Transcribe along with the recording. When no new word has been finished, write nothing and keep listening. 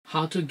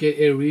how to get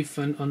a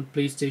refund on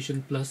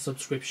PlayStation Plus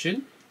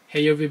subscription.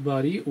 Hey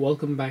everybody,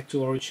 welcome back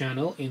to our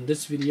channel. In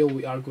this video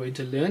we are going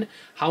to learn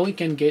how we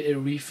can get a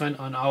refund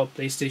on our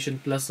PlayStation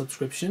Plus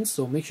subscription,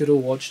 so make sure to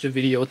watch the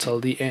video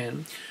till the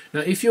end. Now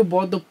if you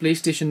bought the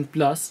PlayStation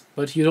Plus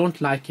but you don't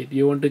like it,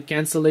 you want to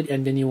cancel it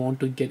and then you want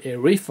to get a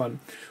refund,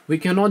 we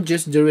cannot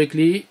just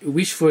directly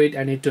wish for it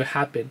and it to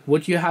happen.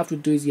 What you have to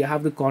do is you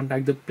have to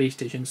contact the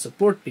PlayStation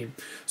support team.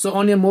 So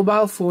on your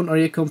mobile phone or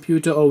your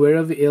computer or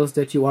wherever else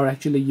that you are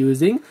actually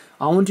using,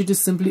 I want you to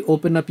simply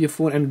open up your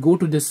phone and go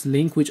to this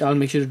link, which I'll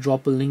make sure to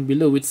drop a link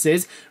below, which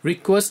says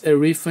request a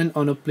refund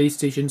on a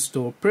PlayStation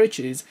Store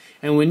purchase.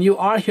 And when you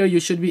are here, you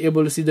should be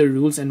able to see the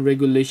rules and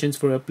regulations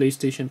for a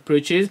PlayStation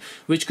purchase,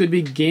 which could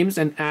be games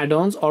and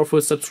add-ons or for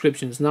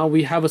subscriptions. Now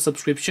we have a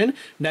subscription.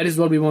 That is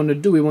what we want to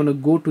do. We want to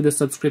go to the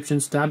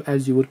subscriptions tab,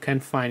 as you can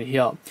find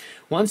here.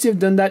 Once you've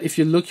done that, if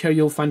you look here,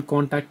 you'll find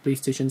contact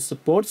PlayStation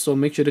support. So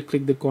make sure to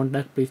click the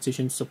contact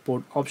PlayStation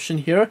support option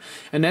here.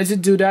 And as you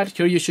do that,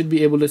 here you should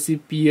be able to see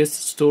PS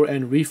Store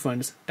and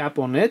refunds. Tap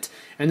on it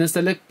and then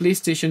select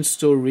PlayStation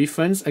Store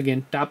refunds.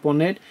 Again, tap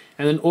on it,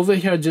 and then over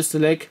here just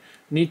select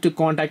need to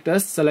contact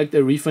us. Select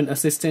a refund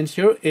assistant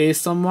here.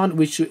 Someone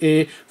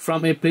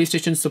from a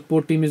PlayStation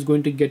support team is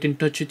going to get in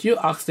touch with you.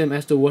 Ask them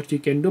as to what you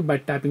can do by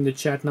tapping the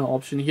chat now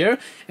option here,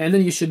 and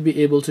then you should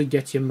be able to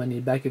get your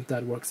money back if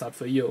that works out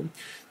for you.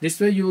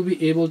 This way you will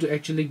be able to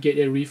actually get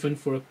a refund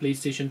for a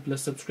PlayStation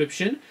Plus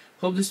subscription.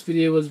 Hope this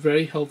video was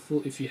very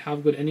helpful. If you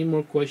have got any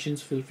more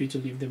questions, feel free to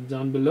leave them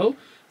down below.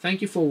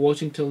 Thank you for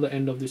watching till the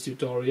end of this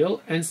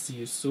tutorial, and see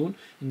you soon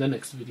in the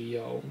next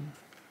video.